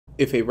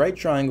If a right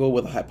triangle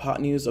with a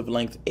hypotenuse of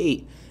length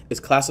 8 is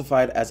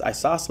classified as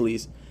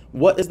isosceles,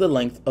 what is the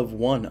length of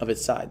one of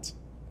its sides?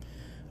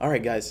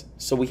 Alright guys,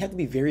 so we have to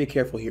be very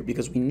careful here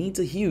because we need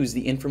to use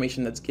the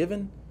information that's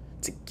given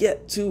to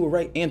get to a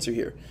right answer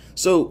here.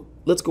 So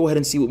let's go ahead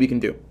and see what we can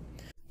do.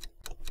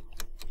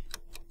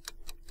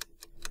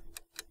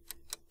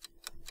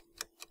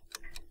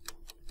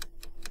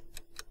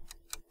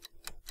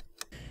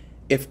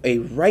 If a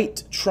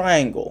right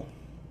triangle,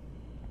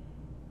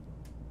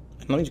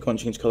 and let me just go and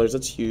change colors.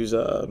 Let's use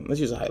a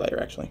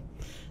highlighter actually.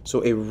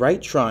 So a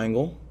right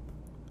triangle,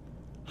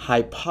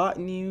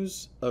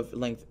 hypotenuse of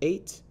length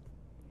 8.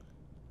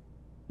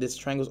 This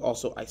triangle is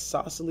also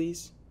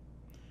isosceles.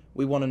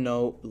 We want to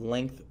know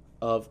length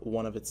of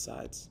one of its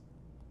sides.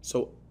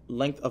 So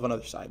length of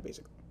another side,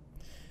 basically.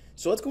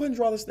 So let's go ahead and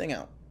draw this thing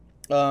out.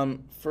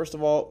 First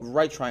of all,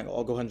 right triangle.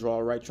 I'll go ahead and draw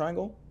a right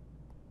triangle.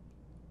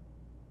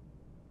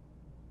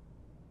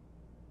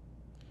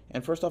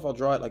 And first off, I'll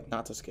draw it like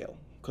not to scale.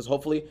 Because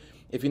hopefully,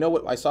 if you know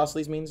what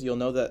isosceles means, you'll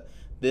know that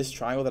this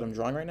triangle that I'm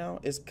drawing right now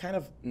is kind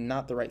of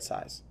not the right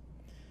size.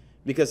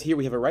 Because here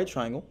we have a right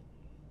triangle,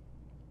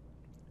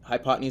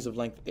 hypotenuse of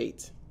length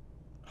 8.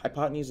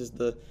 Hypotenuse is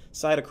the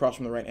side across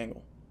from the right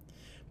angle.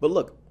 But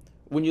look,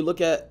 when you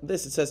look at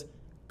this, it says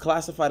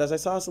classified as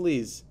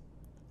isosceles.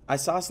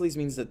 Isosceles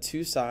means that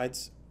two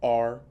sides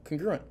are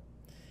congruent.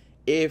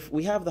 If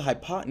we have the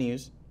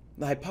hypotenuse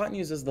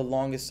is the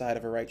longest side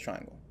of a right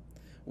triangle.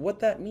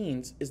 What that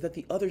means is that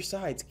the other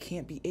sides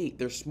can't be 8.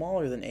 They're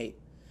smaller than 8.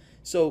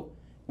 So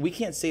we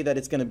can't say that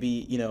it's going to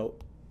be,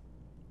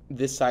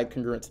 this side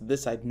congruent to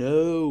this side.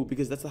 No,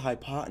 because that's the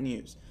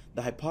hypotenuse.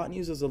 The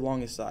hypotenuse is the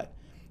longest side.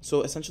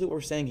 So essentially what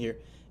we're saying here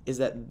is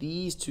that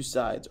these two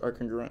sides are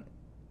congruent.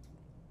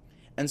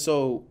 And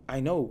so I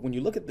know when you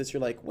look at this,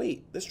 you're like,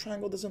 wait, this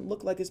triangle doesn't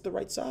look like it's the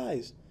right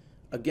size.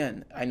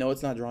 Again, I know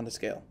it's not drawn to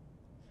scale.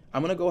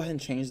 I'm going to go ahead and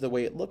change the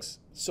way it looks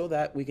so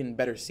that we can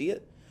better see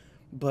it.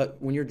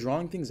 But when you're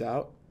drawing things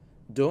out,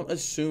 don't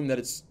assume that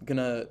it's going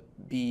to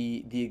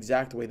be the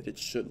exact way that it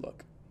should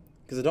look.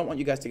 Because I don't want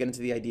you guys to get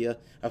into the idea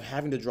of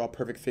having to draw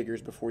perfect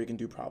figures before you can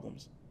do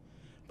problems.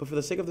 But for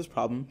the sake of this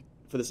problem,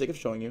 for the sake of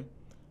showing you,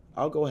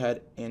 I'll go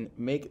ahead and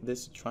make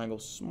this triangle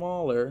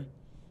smaller.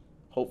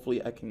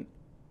 Hopefully I can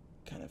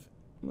kind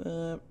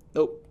of,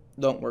 nope,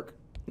 don't work.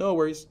 No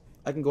worries.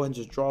 I can go ahead and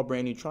just draw a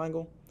brand new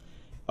triangle,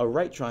 a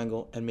right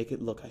triangle, and make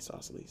it look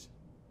isosceles.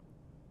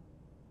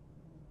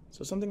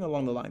 So something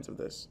along the lines of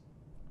this.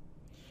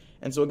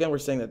 And so again, we're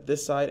saying that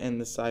this side and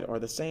this side are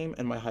the same,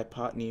 and my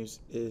hypotenuse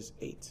is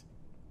 8.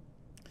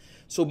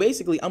 So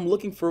basically, I'm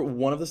looking for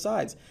one of the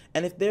sides.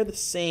 And if they're the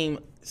same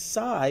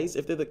size,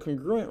 if they're the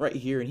congruent right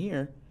here and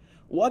here,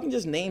 well, I can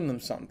just name them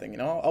something.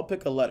 I'll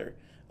pick a letter.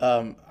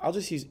 I'll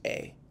just use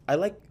A. I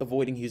like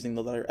avoiding using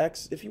the letter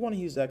X. If you want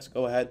to use X,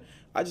 go ahead.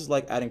 I just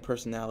like adding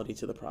personality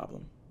to the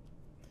problem.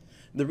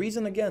 The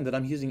reason, again, that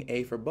I'm using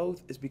A for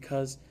both is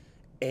because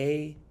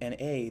A and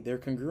A, they're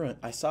congruent.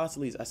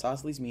 Isosceles.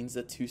 Isosceles means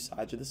that two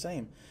sides are the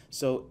same.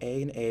 So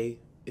A and A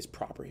is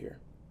proper here.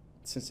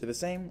 Since they're the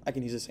same, I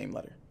can use the same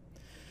letter.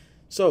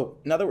 So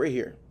now that we're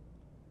here,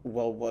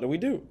 well, what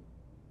do?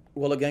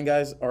 Well, again,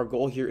 guys, our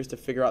goal here is to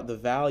figure out the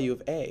value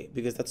of A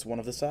because that's one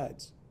of the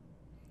sides.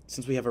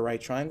 Since we have a right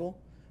triangle,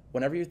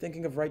 whenever you're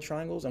thinking of right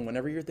triangles and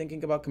whenever you're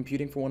thinking about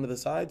computing for one of the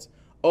sides,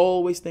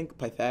 always think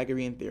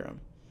Pythagorean theorem.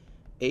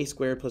 A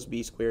squared plus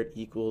B squared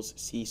equals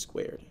C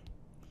squared.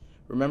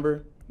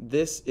 Remember,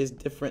 this is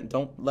different.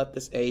 Don't let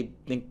this A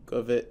think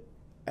of it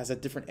as a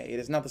different A. It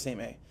is not the same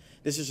A.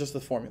 This is just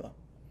the formula.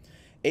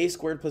 A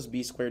squared plus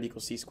B squared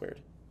equals C squared.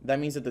 That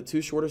means that the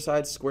two shorter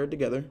sides squared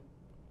together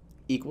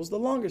equals the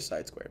longer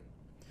side squared.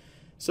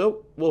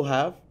 So we'll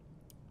have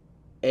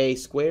A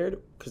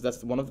squared, because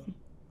that's one of them,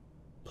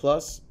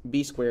 plus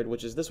B squared,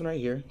 which is this one right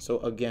here. So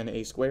again,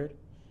 A squared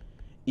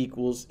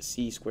equals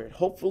C squared.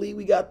 Hopefully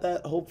we got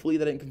that. Hopefully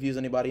that didn't confuse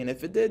anybody. And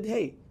if it did,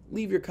 hey,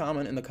 leave your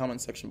comment in the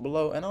comment section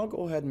below, and I'll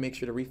go ahead and make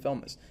sure to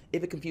refilm this.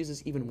 If it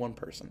confuses even one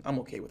person, I'm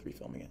okay with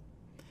refilming it.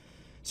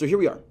 So here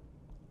we are.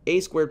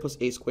 A squared plus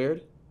A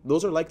squared,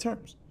 those are like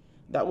terms.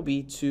 That will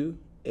be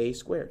 2A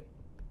squared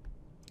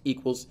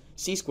equals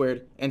C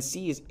squared, and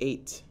C is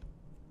 8.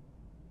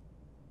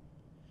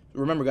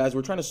 Remember, guys,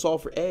 we're trying to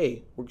solve for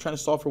A. We're trying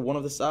to solve for one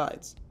of the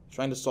sides.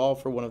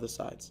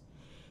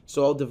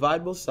 So I'll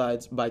divide both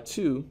sides by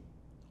 2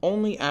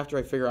 only after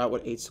I figure out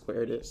what 8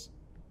 squared is.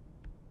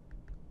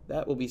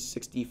 That will be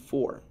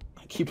 64.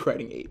 I keep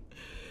writing 8.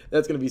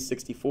 That's going to be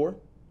 64.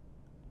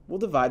 We'll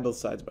divide both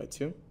sides by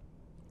 2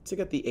 to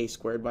get the A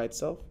squared by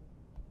itself.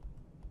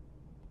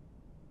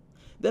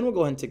 Then we'll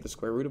go ahead and take the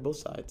square root of both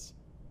sides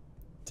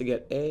to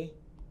get A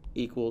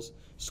equals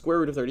square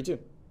root of 32.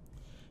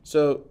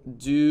 So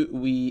do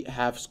we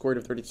have square root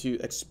of 32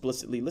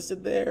 explicitly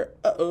listed there?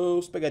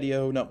 Uh-oh,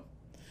 spaghetti-o, no.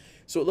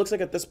 So it looks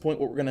like at this point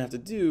what we're going to have to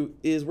do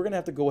is we're going to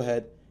have to go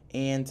ahead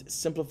and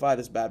simplify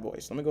this bad boy.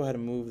 So let me go ahead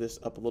and move this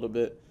up a little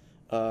bit.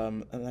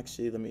 And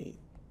actually, let me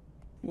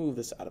move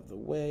this out of the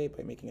way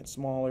by making it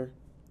smaller.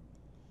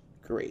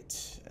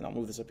 Great. And I'll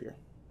move this up here.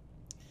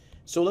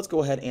 So let's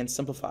go ahead and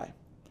simplify.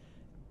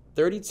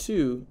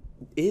 32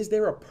 is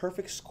there a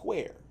perfect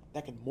square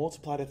that can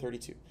multiply to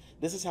 32?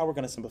 This is how we're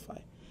going to simplify.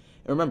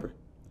 And remember,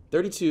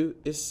 32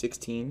 is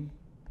 16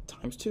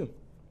 times 2.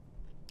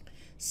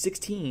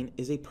 16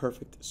 is a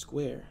perfect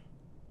square,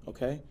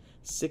 okay?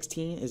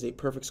 16 is a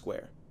perfect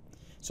square.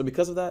 So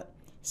because of that,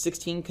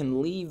 16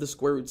 can leave the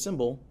square root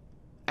symbol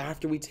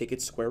after we take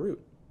its square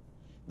root.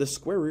 The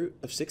square root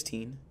of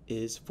 16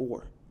 is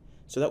 4.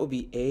 So that would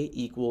be a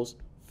equals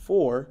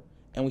 4,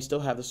 and we still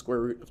have the square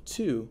root of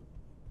 2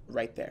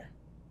 right there.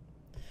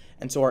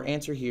 And so our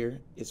answer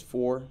here is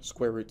 4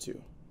 square root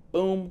 2.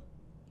 Boom,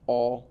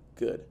 all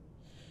good.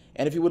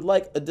 And if you would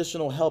like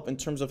additional help in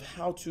terms of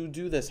how to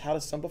do this, how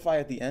to simplify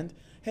at the end,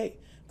 hey,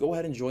 go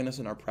ahead and join us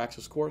in our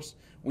Praxis course.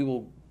 We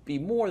will be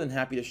more than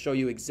happy to show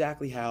you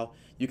exactly how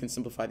you can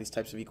simplify these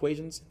types of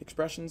equations,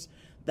 expressions.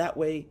 That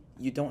way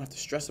you don't have to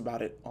stress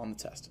about it on the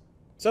test.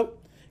 So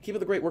keep up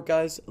the great work,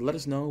 guys. Let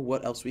us know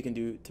what else we can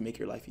do to make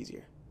your life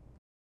easier.